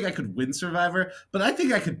think I could win Survivor, but I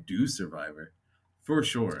think I could do Survivor for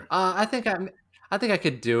sure. I think I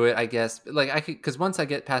could do it, I guess. Like, I could, because once I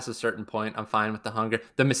get past a certain point, I'm fine with the hunger.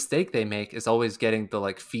 The mistake they make is always getting the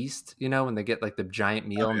like feast, when they get like the giant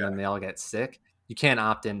meal and then they all get sick. You can't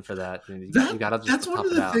opt in for that. You gotta just that's one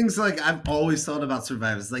of the things like I've always thought about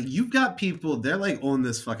Survivors. Like, you've got people, they're like on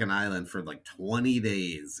this fucking island for like 20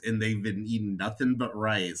 days and they've been eating nothing but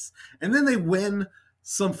rice. And then they win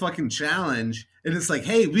some fucking challenge and it's like,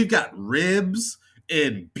 hey, we've got ribs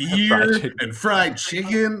and beer and fried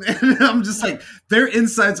chicken. And I'm just like, their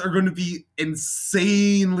insides are going to be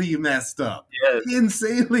insanely messed up.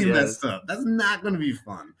 Messed up. That's not going to be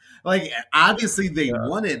fun. Like, obviously they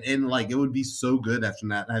won it, and like it would be so good after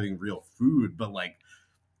not having real food, but like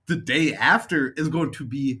the day after is going to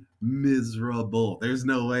be miserable. There's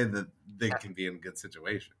no way that they can be in a good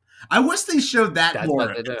situation. I wish they showed that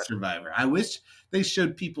more in Survivor. I wish they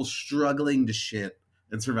showed people struggling to shit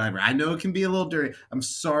in Survivor. I know it can be a little dirty. I'm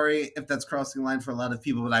sorry if that's crossing the line for a lot of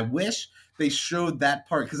people, but I wish they showed that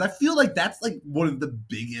part, because I feel like that's like one of the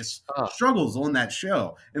biggest struggles on that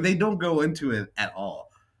show, and they don't go into it at all.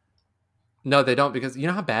 No, they don't, because you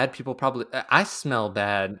know how bad people probably. I smell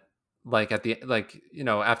bad, like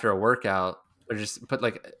after a workout, or just put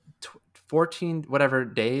like 14 whatever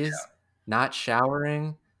days not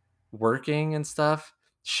showering, working and stuff,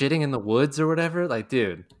 shitting in the woods or whatever. Like,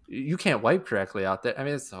 dude, you can't wipe correctly out there. I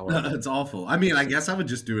mean, it's horrible. It's awful. I mean, I guess I would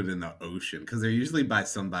just do it in the ocean, because they're usually by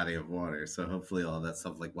some body of water, so hopefully all that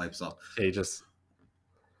stuff like wipes off.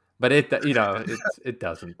 But it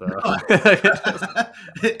doesn't though.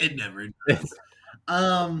 It never does.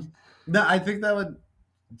 No, I think that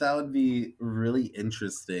would be really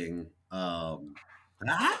interesting. I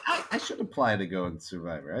should apply to go in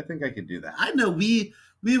Survivor. I think I could do that. I know we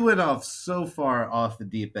went off so far off the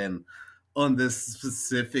deep end on this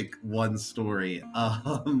specific one story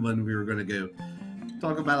when we were going to go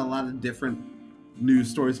talk about a lot of different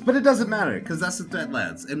news stories, but it doesn't matter, because that's the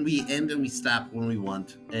Threadlands, and we end and we stop when we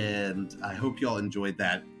want, and I hope y'all enjoyed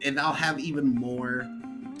that, and I'll have even more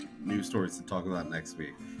news stories to talk about next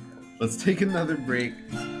week. Let's take another break.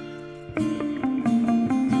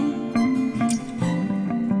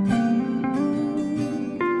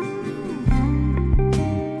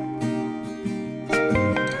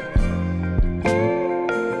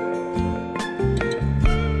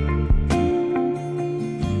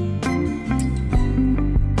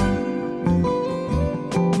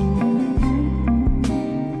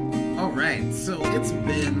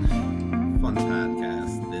 fun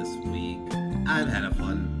podcast this week. I've had a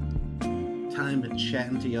fun time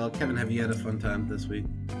chatting to y'all. Kevin, have you had a fun time this week?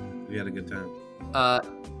 Have you had a good time?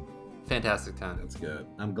 Fantastic time. That's good.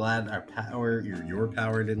 I'm glad your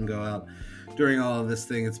power didn't go out during all of this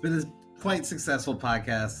thing. It's been a quite successful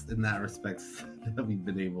podcast in that respect that we've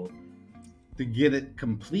been able to get it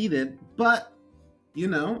completed. But, you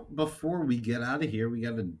know, before we get out of here, we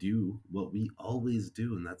got to do what we always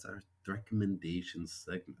do, and that's our recommendations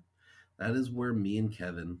segment. That is where me and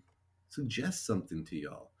Kevin suggest something to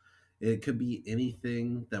y'all. It could be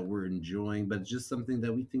anything that we're enjoying, but just something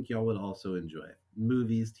that we think y'all would also enjoy.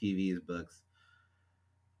 Movies, TVs, books,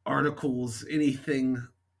 articles, anything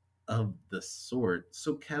of the sort.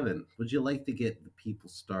 So, Kevin, would you like to get the people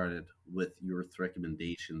started with your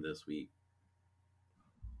recommendation this week?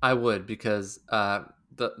 I would, because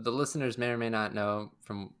the listeners may or may not know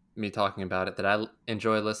from me talking about it that I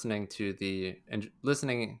enjoy listening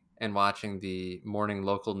and watching the morning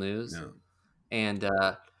local news. No. And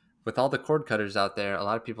with all the cord cutters out there, a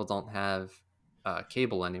lot of people don't have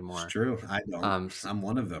cable anymore. It's true. I don't. I'm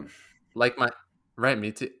one of them.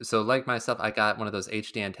 Me too. So like myself, I got one of those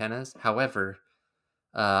HD antennas. However,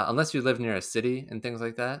 unless you live near a city and things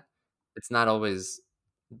like that, it's not always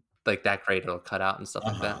like that great. It'll cut out and stuff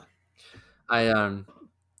like that.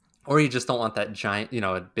 Or you just don't want that giant,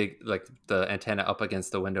 a big, like the antenna up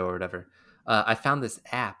against the window or whatever. I found this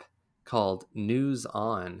app called News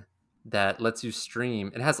On that lets you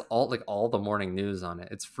stream. It has all the morning news on it.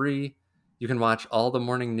 It's free. You can watch all the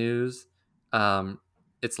morning news.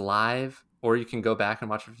 It's live, or you can go back and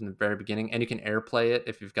watch it from the very beginning, and you can AirPlay it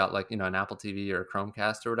if you've got an Apple TV or a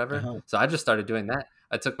Chromecast or whatever. So I just started doing that.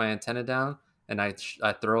 I took my antenna down and I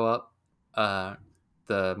throw up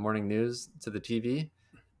the morning news to the TV.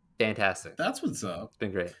 Fantastic. That's what's up. It's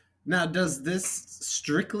been great. Now, does this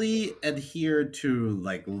strictly adhere to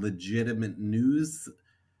legitimate news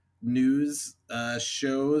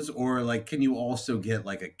shows, or can you also get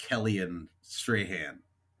a Kelly and Strahan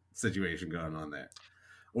situation going on there,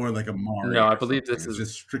 or a Maury? No, I believe this is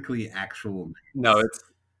just strictly actual news. No,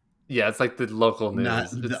 it's like the local news,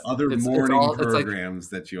 not the other morning programs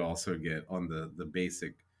that you also get on the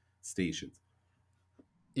basic stations.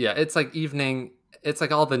 Yeah, it's like evening. It's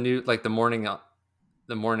like all the new, like the morning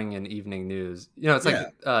and evening news. It's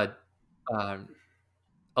like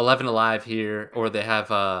 11 Alive here, or they have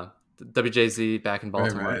WJZ back in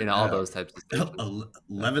Baltimore. Right. All those types of stations.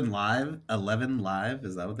 11 Live,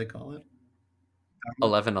 is that what they call it?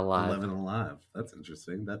 11 Alive. 11 Alive. That's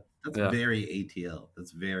interesting. That's very ATL.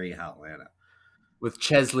 That's very Hotlanta. With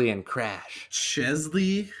Chesley and Crash.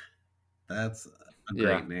 Chesley? That's a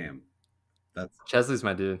great name. Chesley's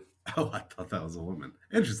my dude. Oh, I thought that was a woman.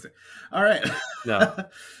 Interesting. All right. No.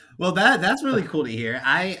 Well, that's really cool to hear.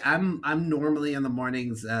 I'm normally in the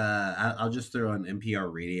mornings. I'll just throw on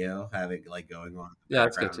NPR radio, have it going on.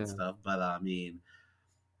 That's good too. And stuff. But I mean,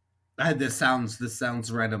 this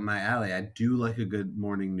sounds right up my alley. I do like a good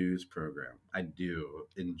morning news program. I do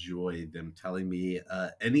enjoy them telling me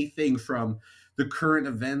anything from the current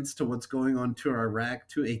events to what's going on to Iraq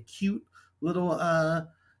to a cute little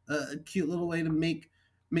way to make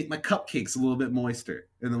my cupcakes a little bit moister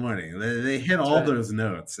in the morning. They hit all those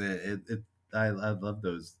notes. I love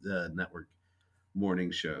those network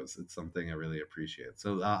morning shows. It's something I really appreciate.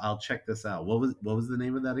 So I'll check this out. What was the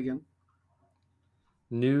name of that again?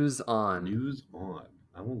 News On. News On.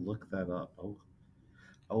 I will look that up.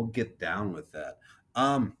 I will get down with that.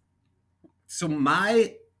 So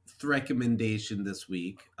my recommendation this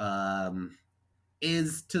week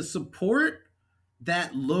is to support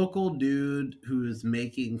that local dude who's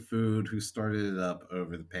making food, who started it up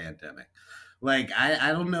over the pandemic.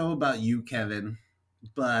 I don't know about you, Kevin,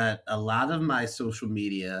 but a lot of my social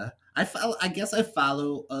media, I guess I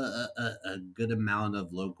follow a good amount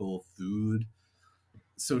of local food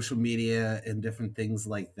social media and different things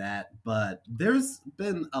like that. But there's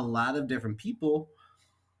been a lot of different people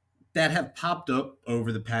that have popped up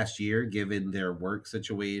over the past year, given their work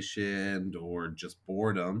situation or just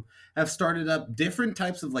boredom, have started up different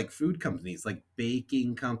types of food companies, like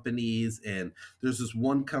baking companies. And there's this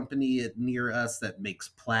one company near us that makes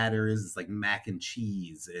platters. It's like mac and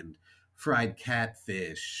cheese and fried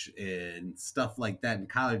catfish and stuff like that, and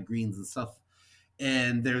collard greens and stuff.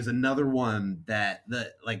 And there's another one that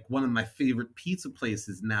one of my favorite pizza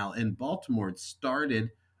places now in Baltimore. It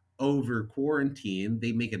started over quarantine.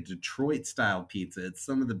 They make a Detroit style pizza. It's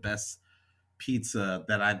some of the best pizza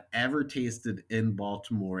that I've ever tasted in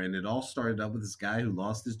Baltimore. And it all started up with this guy who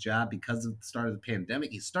lost his job because of the start of the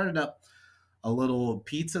pandemic. He started up a little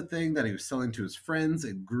pizza thing that he was selling to his friends.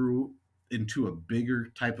 It grew into a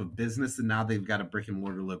bigger type of business, and now they've got a brick and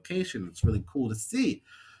mortar location. It's really cool to see.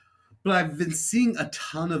 But I've been seeing a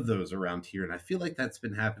ton of those around here, and I feel like that's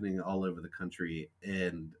been happening all over the country.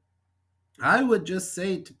 And I would just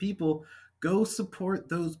say to people, go support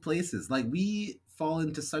those places. Like, we fall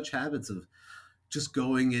into such habits of just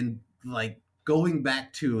going and like going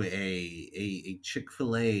back to a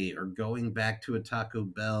Chick-fil-A or going back to a Taco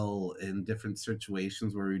Bell in different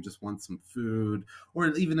situations where we just want some food, or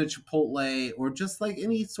even a Chipotle, or just like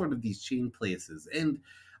any sort of these chain places. And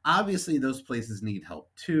obviously those places need help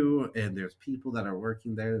too, and there's people that are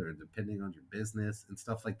working there that are depending on your business and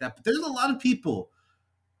stuff like that. But there's a lot of people,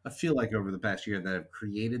 I feel like, over the past year that have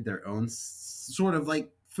created their own sort of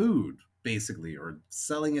like food, basically, or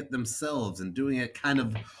selling it themselves and doing it kind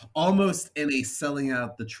of almost in a selling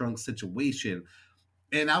out the trunk situation.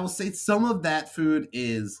 And I will say some of that food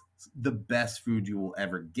is the best food you will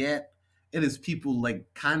ever get. It is people like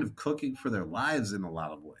kind of cooking for their lives in a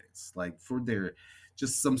lot of ways, like for their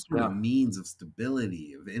just some sort of means of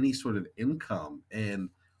stability, of any sort of income. And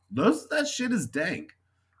most of that shit is dank.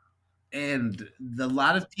 And a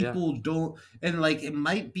lot of people don't, and like it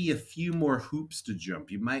might be a few more hoops to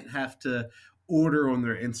jump. You might have to order on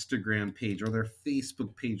their Instagram page or their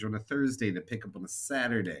Facebook page on a Thursday to pick up on a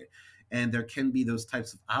Saturday. And there can be those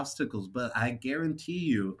types of obstacles, but I guarantee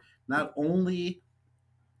you, not only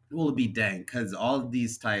will it be dank, because all of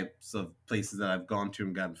these types of places that I've gone to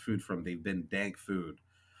and gotten food from, they've been dank food,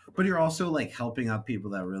 but you're also like helping out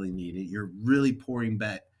people that really need it. You're really pouring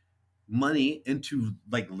back money into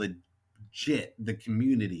like legit the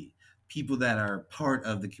community, people that are part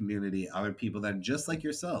of the community, other people that are just like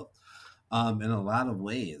yourself, in a lot of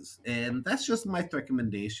ways. And that's just my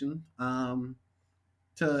recommendation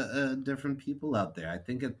to different people out there. I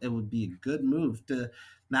think it would be a good move to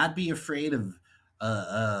not be afraid of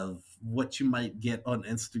what you might get on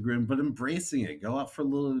Instagram, but embracing it. Go out for a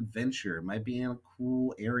little adventure. It might be in a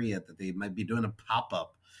cool area that they might be doing a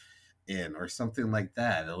pop-up in or something like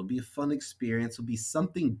that. It'll be a fun experience. It'll be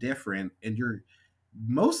something different, and you're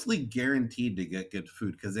mostly guaranteed to get good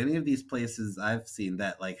food, because any of these places I've seen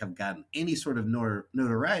that like have gotten any sort of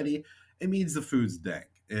notoriety, it means the food's dank,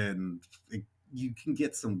 and you can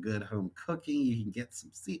get some good home cooking. You can get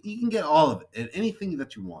you can get all of it and anything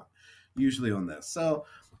that you want usually on this. So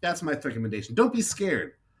that's my recommendation. Don't be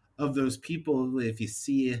scared of those people. If you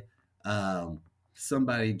see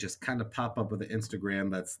somebody just kind of pop up with an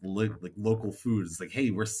Instagram that's like local food, it's like,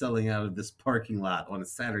 hey, we're selling out of this parking lot on a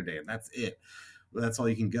Saturday, and that's it. That's all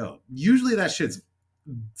you can go. Usually that shit's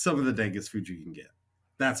some of the dankest food you can get.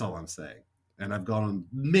 That's all I'm saying. And I've gone on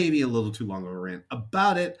maybe a little too long of a rant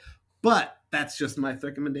about it, but that's just my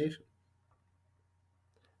recommendation.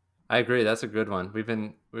 I agree. That's a good one. We've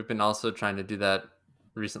been also trying to do that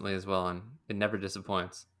recently as well, and it never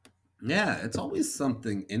disappoints. Yeah, it's always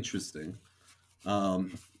something interesting.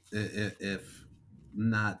 If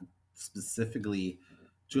not specifically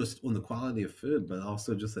just on the quality of food, but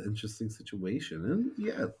also just an interesting situation. And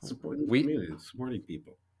yeah, supporting the community, supporting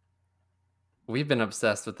people. We've been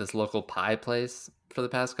obsessed with this local pie place for the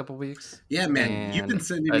past couple weeks. Yeah, man, you've been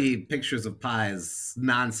sending me pictures of pies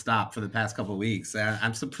nonstop for the past couple weeks.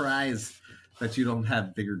 I'm surprised that you don't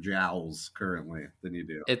have bigger jowls currently than you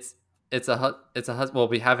do. Well,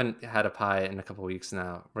 we haven't had a pie in a couple weeks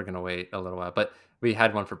now. We're gonna wait a little while, but we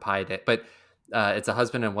had one for Pie Day. But it's a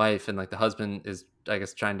husband and wife, and like the husband is, I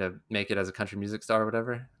guess, trying to make it as a country music star or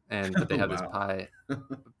whatever. And but they have this pie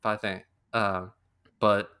thing.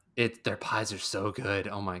 But their pies are so good.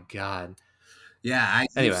 Oh my god. Yeah,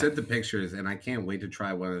 you sent the pictures, and I can't wait to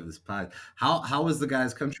try one of these pies. How is the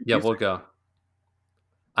guy's country music? Yeah, we'll go.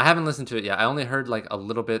 I haven't listened to it yet. I only heard like a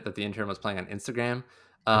little bit that the intern was playing on Instagram.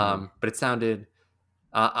 But it sounded.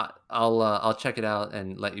 I'll check it out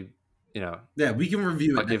and let you. Yeah, we can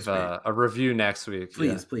review it. I'll give a review next week.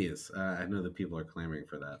 Please. I know that people are clamoring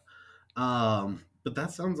for that. But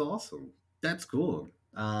that sounds awesome. That's cool.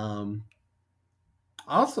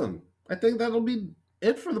 Awesome. I think that'll be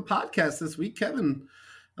it for the podcast this week, Kevin.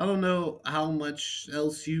 I don't know how much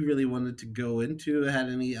else you really wanted to go into. Had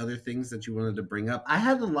any other things that you wanted to bring up? I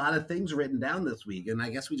had a lot of things written down this week, and I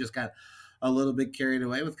guess we just got a little bit carried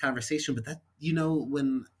away with conversation. But that,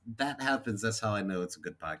 when that happens, that's how I know it's a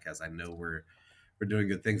good podcast. I know we're doing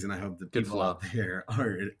good things, and I hope that people out there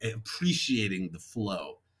are appreciating the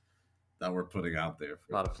flow that we're putting out there.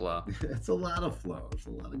 A lot of flow. It's a lot of flow. It's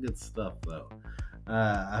a lot of good stuff, though.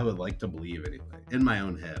 I would like to believe anyway. In my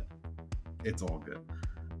own head, it's all good.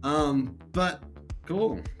 But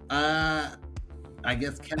cool. I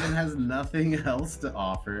guess Kevin has nothing else to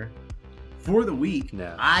offer for the week.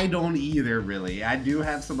 No. I don't either, really. I do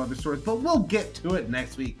have some other stories, but we'll get to it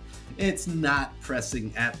next week. It's not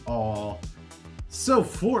pressing at all. So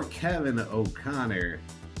for Kevin O'Connor,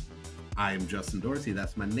 I am Justin Dorsey.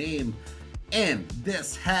 That's my name. And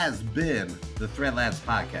this has been the Threadlabs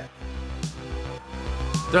Podcast.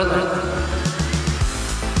 Threadlabs.